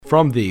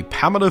From the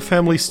Palmetto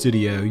Family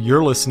Studio,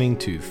 you're listening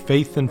to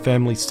Faith and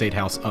Family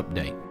Statehouse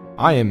Update.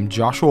 I am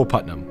Joshua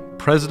Putnam,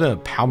 President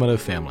of Palmetto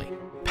Family.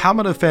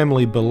 Palmetto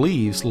Family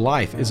believes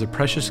life is a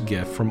precious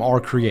gift from our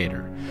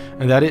Creator,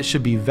 and that it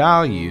should be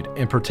valued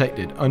and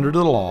protected under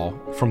the law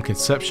from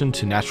conception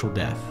to natural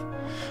death.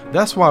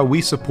 That's why we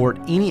support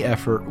any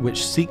effort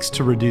which seeks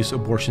to reduce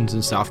abortions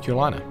in South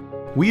Carolina.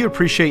 We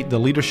appreciate the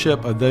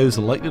leadership of those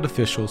elected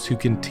officials who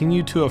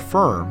continue to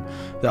affirm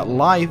that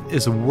life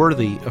is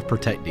worthy of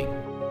protecting.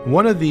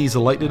 One of these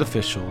elected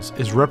officials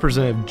is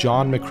Representative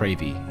John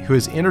McCravy, who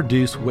has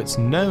introduced what's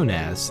known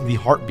as the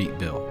Heartbeat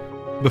Bill.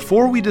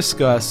 Before we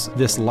discuss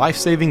this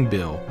life-saving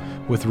bill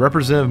with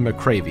Representative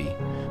McCravy,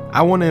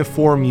 I want to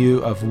inform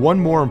you of one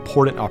more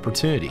important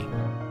opportunity.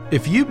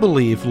 If you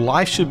believe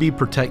life should be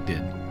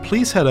protected,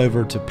 please head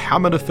over to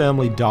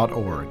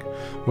palmettofamily.org,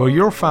 where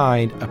you'll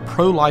find a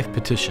pro-life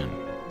petition.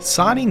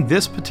 Signing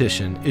this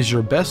petition is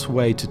your best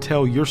way to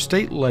tell your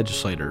state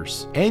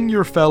legislators and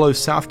your fellow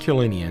South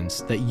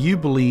Carolinians that you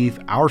believe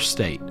our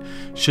state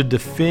should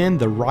defend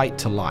the right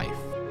to life.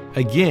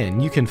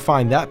 Again, you can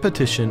find that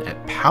petition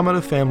at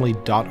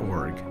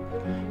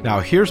palmettofamily.org. Now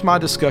here's my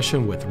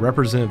discussion with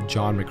Representative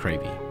John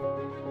McCravy.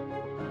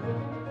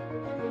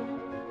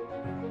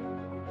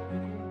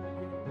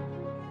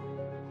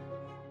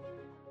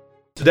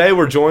 Today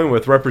we're joined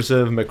with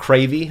Representative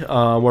McCravy.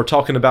 We're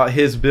talking about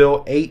his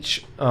bill,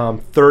 H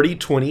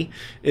 3020,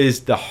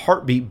 is the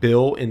Heartbeat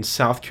Bill in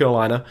South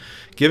Carolina.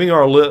 Giving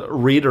our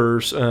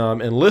readers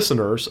and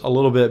listeners a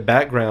little bit of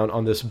background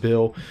on this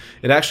bill,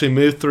 it actually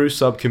moved through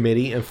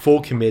subcommittee and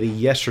full committee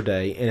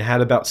yesterday and had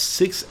about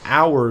 6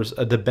 hours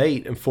of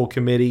debate in full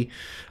committee.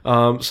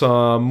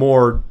 Some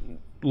more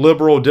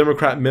liberal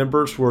Democrat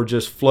members were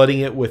just flooding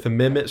it with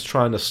amendments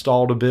trying to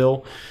stall the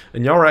bill,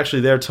 and y'all were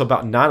actually there till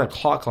about 9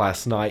 o'clock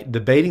last night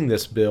debating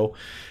this bill,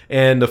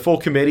 and the full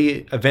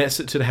committee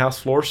advanced it to the House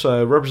floor.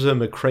 So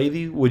Representative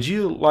McCravy, would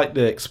you like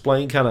to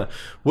explain kind of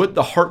what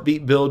the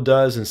Heartbeat Bill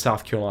does in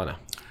South Carolina?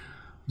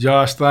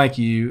 Josh, thank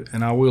you,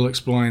 and I will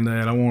explain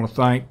that. I want to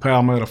thank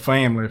Palmetto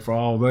Family for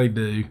all they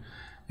do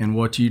and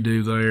what you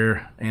do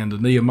there, and the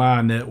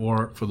Nehemiah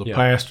Network for the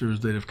pastors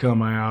that have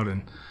come out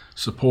and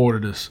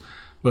supported us.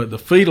 But the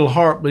Fetal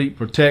Heartbeat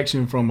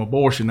Protection from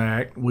Abortion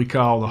Act, we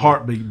call the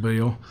Heartbeat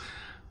Bill,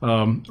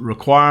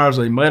 requires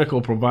a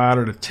medical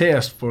provider to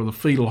test for the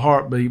fetal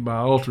heartbeat by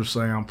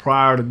ultrasound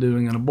prior to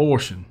doing an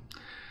abortion.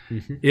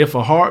 Mm-hmm. If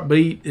a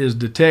heartbeat is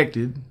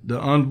detected,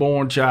 the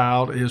unborn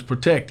child is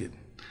protected,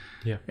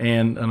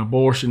 and an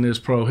abortion is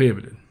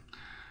prohibited.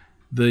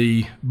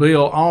 The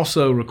bill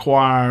also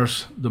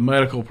requires the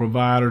medical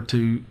provider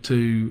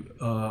to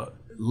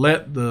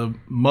let the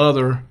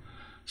mother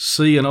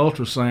see an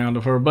ultrasound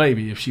of her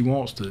baby if she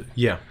wants to.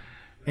 Yeah.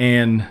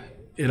 And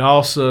it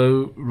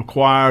also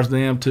requires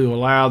them to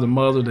allow the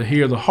mother to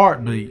hear the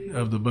heartbeat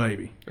of the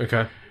baby.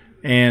 Okay.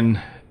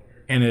 And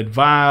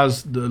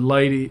advise the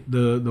lady,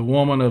 the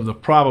woman, of the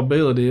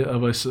probability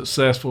of a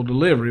successful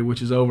delivery,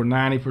 which is over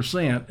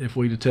 90% if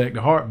we detect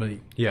a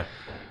heartbeat. Yeah.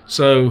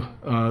 So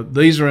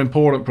these are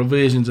important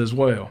provisions as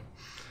well.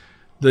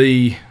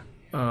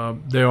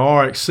 There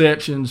are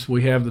exceptions.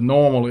 We have the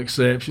normal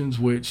exceptions,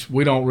 which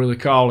we don't really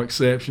call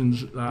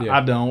exceptions.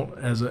 I don't,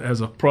 as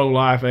a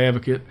pro-life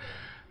advocate,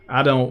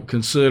 I don't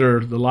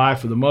consider the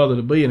life of the mother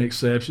to be an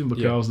exception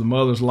because the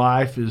mother's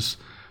life is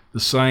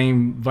the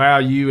same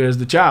value as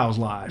the child's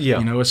life. Yeah.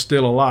 You know, it's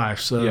still a life.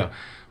 So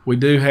we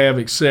do have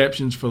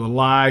exceptions for the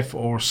life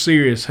or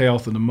serious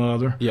health of the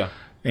mother. Yeah.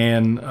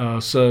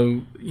 And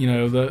so, you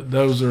know,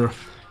 those are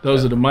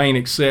the main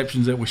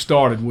exceptions that we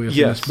started with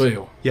in this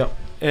bill. Yep.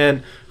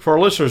 And for our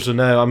listeners to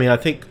know, I mean, I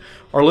think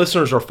our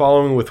listeners are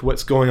following with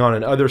what's going on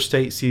in other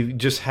states. You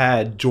just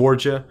had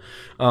Georgia.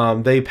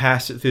 They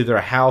passed it through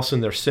their House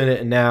and their Senate,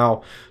 and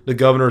now the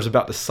governor is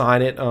about to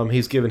sign it.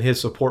 He's given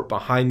his support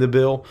behind the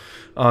bill.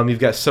 You've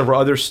got several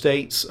other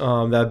states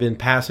that have been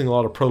passing a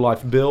lot of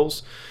pro-life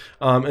bills.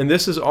 And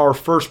this is our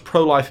first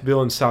pro-life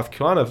bill in South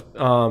Carolina,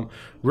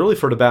 really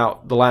for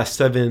about the last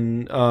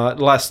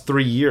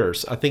 3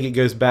 years. I think it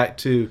goes back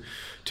to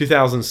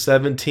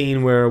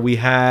 2017 where we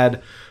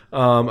had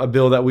a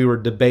bill that we were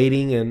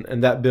debating,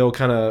 and that bill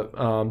kind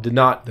of did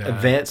not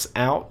advance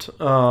out.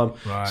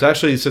 Right.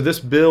 So this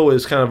bill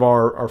is kind of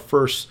our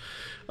first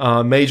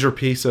major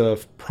piece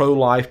of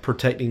pro-life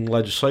protecting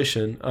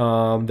legislation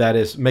that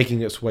is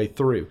making its way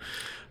through.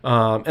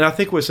 And I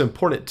think what's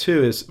important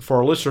too is for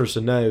our listeners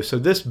to know, so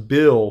this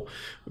bill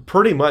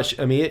pretty much,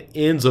 I mean, it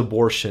ends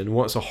abortion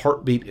once a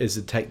heartbeat is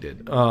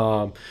detected.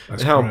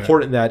 And how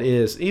important that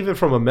is, even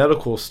from a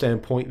medical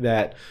standpoint,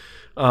 that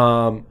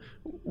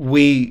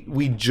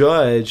we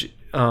judge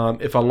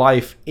if a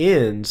life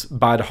ends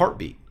by the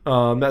heartbeat.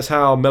 That's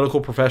how medical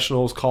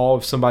professionals call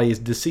if somebody is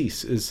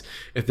deceased, is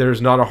if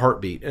there's not a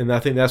heartbeat. And I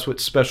think that's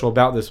what's special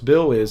about this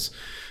bill is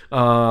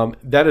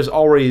that is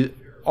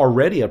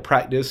already a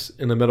practice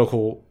in the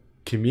medical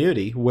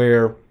community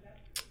where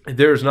if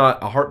there's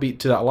not a heartbeat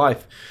to that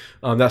life,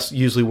 that's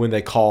usually when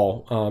they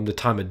call the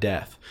time of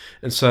death.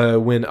 And so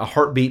when a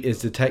heartbeat is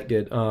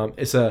detected,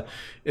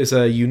 it's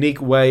a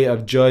unique way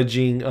of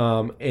judging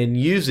and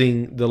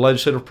using the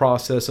legislative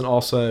process, and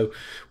also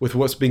with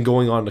what's been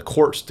going on in the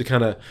courts, to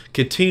kind of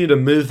continue to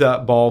move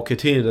that ball,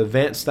 continue to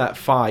advance that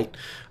fight.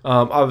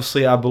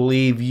 Obviously, I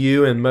believe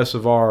you and most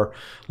of our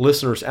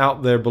listeners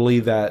out there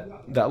believe that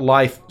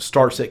life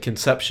starts at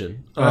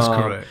conception. That's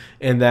correct.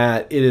 And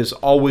that it is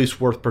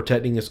always worth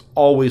protecting. It's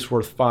always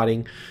worth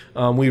fighting.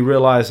 We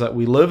realize that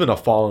we live in a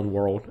fallen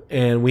world,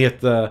 and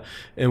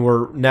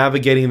we're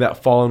navigating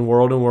that fallen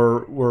world, and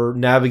we're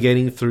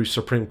navigating through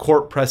Supreme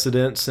Court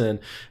precedents and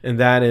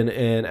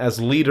as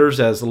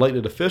leaders, as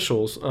elected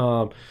officials,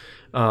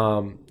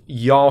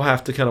 y'all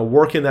have to kind of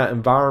work in that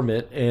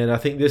environment. And I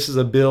think this is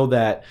a bill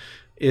that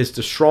is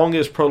the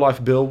strongest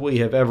pro-life bill we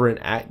have ever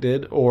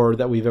enacted, or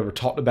that we've ever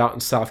talked about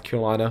in South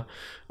Carolina,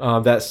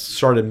 that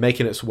started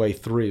making its way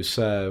through.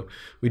 So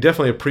we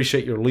definitely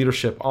appreciate your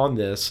leadership on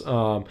this.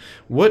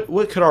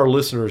 What could our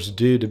listeners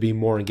do to be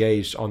more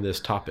engaged on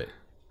this topic?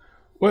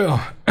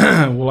 Well,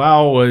 I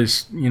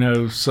always,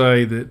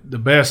 say that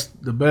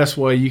the best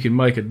way you can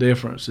make a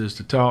difference is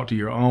to talk to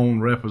your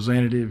own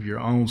representative, your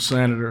own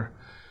senator,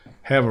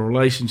 have a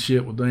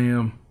relationship with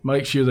them,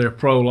 make sure they're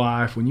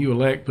pro-life. When you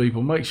elect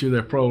people, make sure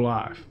they're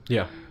pro-life.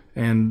 Yeah.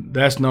 And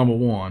that's number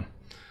one.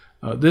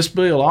 This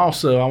bill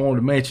also, I want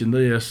to mention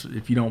this,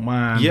 if you don't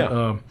mind.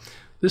 Yeah.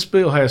 This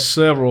bill has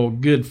several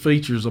good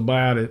features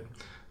about it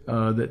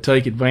that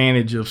take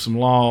advantage of some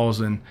laws,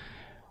 and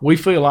we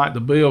feel like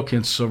the bill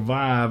can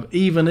survive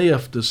even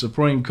if the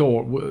Supreme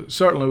Court,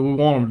 certainly we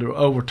want them to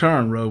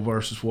overturn Roe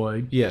versus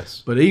Wade.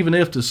 Yes. But even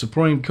if the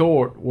Supreme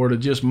Court were to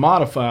just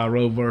modify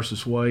Roe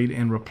versus Wade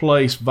and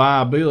replace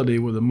viability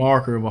with a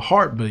marker of a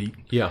heartbeat,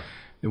 yeah,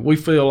 we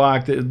feel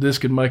like that this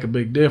could make a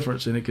big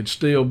difference, and it could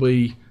still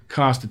be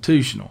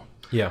constitutional.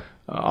 Yeah.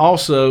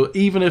 Also,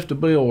 even if the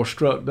bill were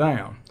struck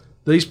down,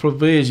 these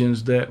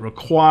provisions that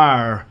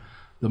require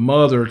the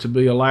mother to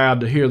be allowed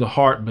to hear the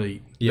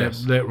heartbeat,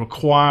 yes, that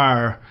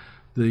require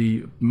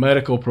the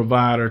medical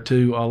provider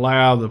to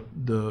allow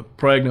the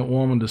pregnant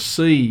woman to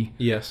see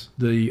yes,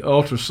 the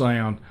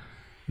ultrasound,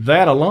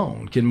 that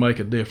alone can make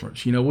a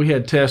difference. We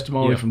had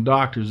testimony from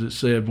doctors that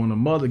said when a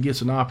mother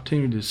gets an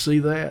opportunity to see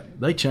that,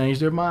 they change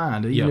their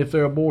mind, even if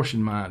they're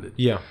abortion-minded.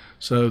 Yeah.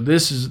 So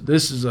this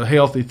is a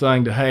healthy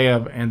thing to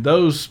have, and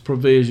those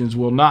provisions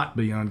will not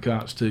be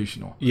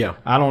unconstitutional. Yeah.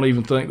 I don't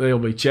even think they'll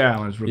be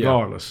challenged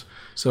regardless. Yeah.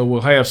 So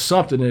we'll have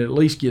something that at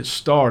least gets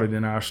started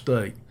in our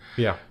state.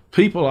 Yeah.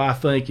 People, I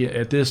think,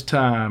 at this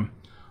time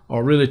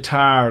are really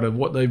tired of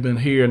what they've been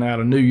hearing out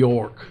of New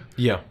York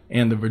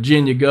and the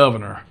Virginia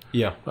governor.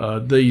 Yeah.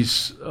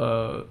 These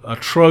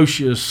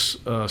atrocious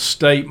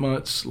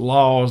statements,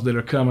 laws that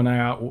are coming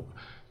out,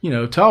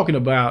 talking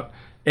about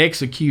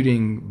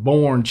executing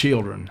born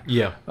children.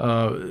 Yeah.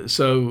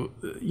 So,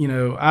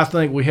 I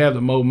think we have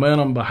the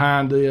momentum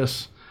behind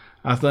this.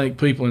 I think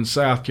people in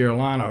South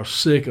Carolina are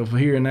sick of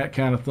hearing that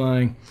kind of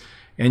thing.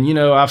 And,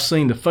 I've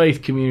seen the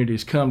faith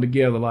communities come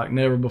together like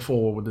never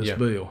before with this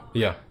bill.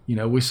 Yeah.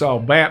 We saw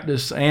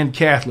Baptists and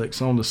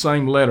Catholics on the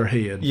same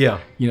letterhead. Yeah.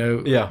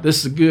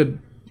 This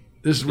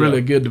is really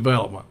a good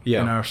development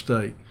in our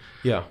state.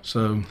 Yeah.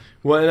 So,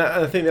 well, and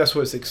I think that's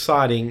what's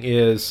exciting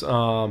is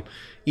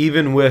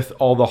even with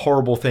all the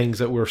horrible things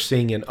that we're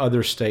seeing in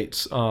other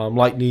states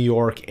like New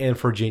York and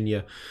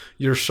Virginia,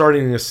 you're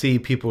starting to see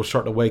people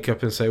start to wake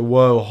up and say,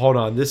 whoa, hold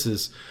on,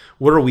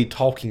 what are we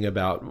talking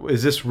about?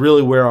 Is this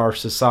really where our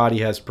society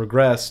has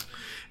progressed?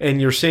 And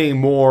you're seeing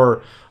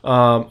more,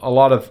 a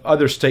lot of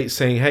other states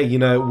saying, hey,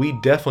 we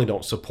definitely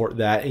don't support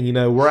that.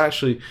 And,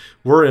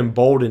 we're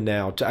emboldened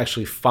now to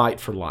actually fight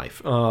for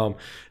life. And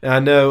I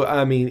know,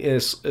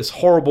 it's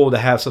horrible to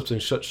have something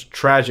such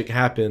tragic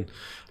happen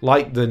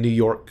like the New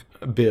York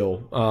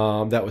bill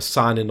that was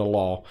signed into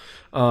law.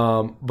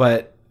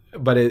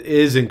 But it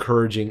is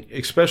encouraging,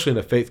 especially in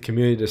the faith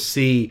community, to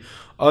see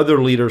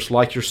other leaders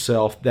like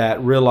yourself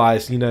that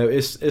realize,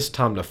 it's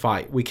time to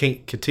fight. We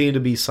can't continue to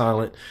be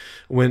silent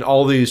when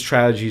all these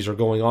tragedies are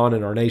going on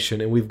in our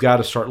nation, and we've got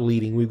to start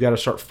leading. We've got to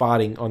start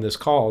fighting on this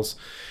cause.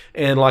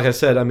 And like I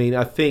said,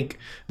 I think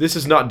this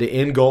is not the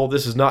end goal.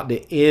 This is not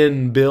the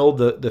end bill,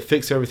 the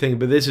fix everything,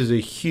 but this is a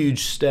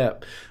huge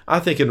step, I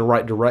think, in the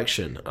right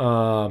direction.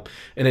 And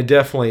it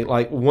definitely,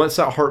 once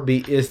that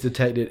heartbeat is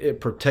detected,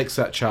 it protects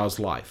that child's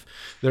life.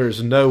 There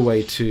is no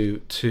way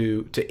to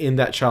end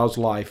that child's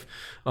life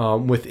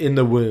within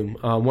the womb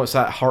once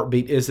that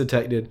heartbeat is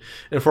detected.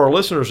 And for our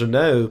listeners to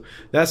know,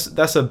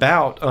 that's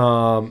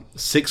about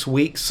 6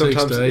 weeks.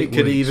 Sometimes it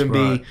could even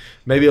be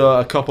maybe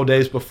a couple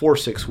days before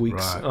 6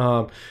 weeks.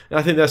 Right. And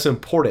I think that's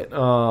important.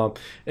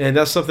 And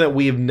that's something that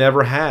we have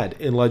never had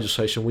in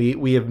legislation.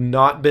 We have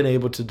not been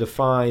able to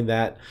define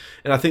that.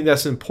 And I think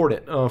that's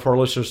important for our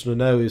listeners to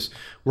know is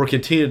we're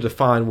continuing to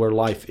define where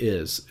life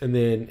is. And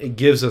then it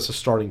gives us a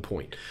starting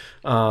point.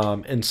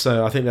 And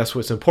so I think that's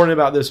what's important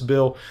about this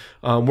bill.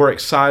 We're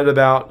excited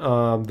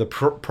about the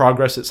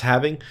progress it's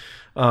having.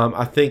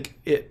 I think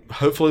it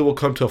hopefully will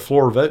come to a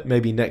floor vote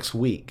maybe next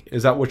week.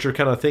 Is that what you're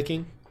kind of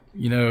thinking?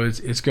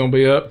 It's going to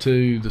be up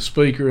to the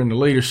speaker and the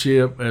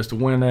leadership as to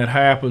when that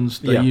happens.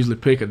 They usually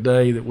pick a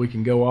day that we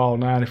can go all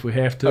night if we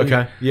have to.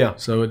 Okay, yeah.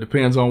 So it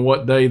depends on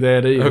what day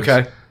that is.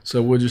 Okay.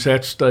 So we'll just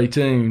have to stay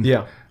tuned.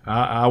 Yeah.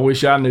 I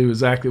wish I knew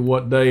exactly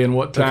what day and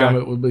what time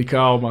it would be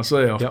called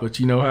myself, but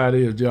you know how it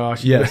is,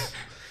 Josh. Yes.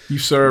 You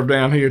serve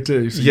down here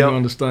too, so you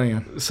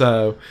understand.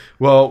 So,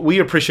 well, we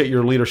appreciate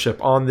your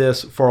leadership on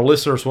this. For our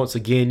listeners, once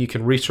again, you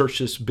can research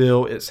this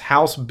bill. It's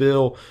House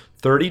Bill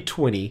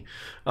 3020.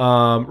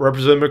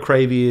 Representative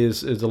McCravy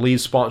is the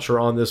lead sponsor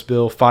on this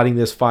bill, fighting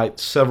this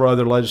fight. Several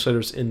other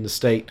legislators in the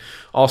state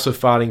also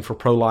fighting for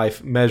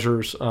pro-life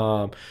measures,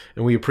 and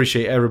we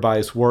appreciate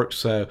everybody's work.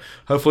 So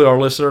hopefully our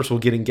listeners will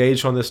get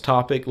engaged on this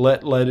topic,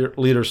 let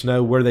leaders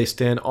know where they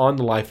stand on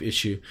the life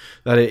issue,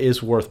 that it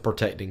is worth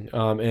protecting.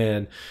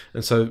 And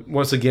so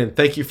once again,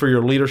 thank you for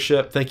your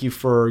leadership. Thank you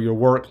for your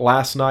work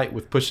last night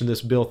with pushing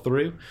this bill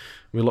through.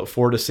 We look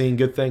forward to seeing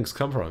good things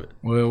come from it.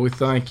 Well, we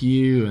thank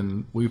you,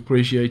 and we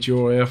appreciate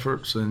your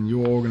efforts and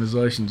your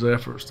organization's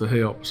efforts to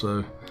help.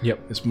 So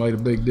it's made a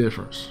big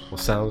difference. Well,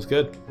 sounds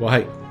good. Well,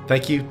 hey,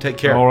 thank you. Take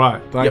care. All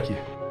right. Thank you.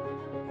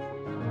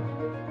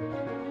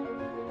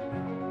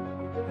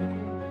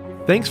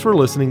 Thanks for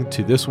listening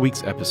to this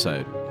week's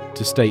episode.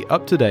 To stay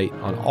up to date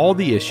on all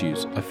the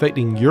issues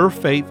affecting your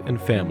faith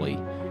and family,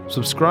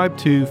 subscribe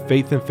to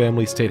Faith and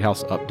Family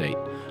Statehouse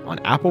Update on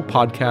Apple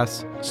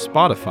Podcasts,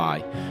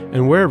 Spotify,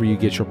 and wherever you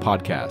get your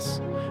podcasts.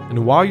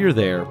 And while you're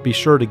there, be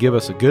sure to give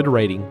us a good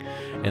rating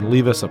and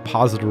leave us a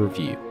positive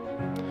review.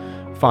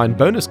 Find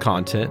bonus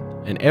content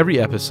in every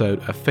episode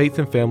of Faith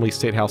and Family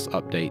Statehouse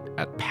Update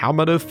at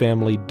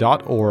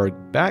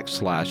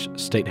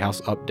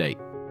palmettofamily.org/Statehouse Update.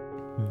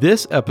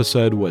 This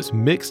episode was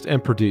mixed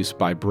and produced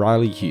by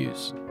Briley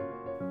Hughes.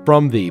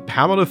 From the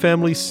Palmetto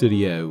Family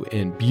Studio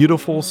in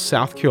beautiful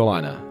South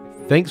Carolina,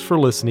 thanks for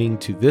listening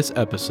to this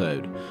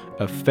episode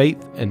of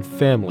Faith and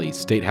Family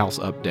Statehouse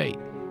Update.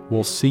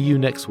 We'll see you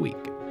next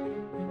week.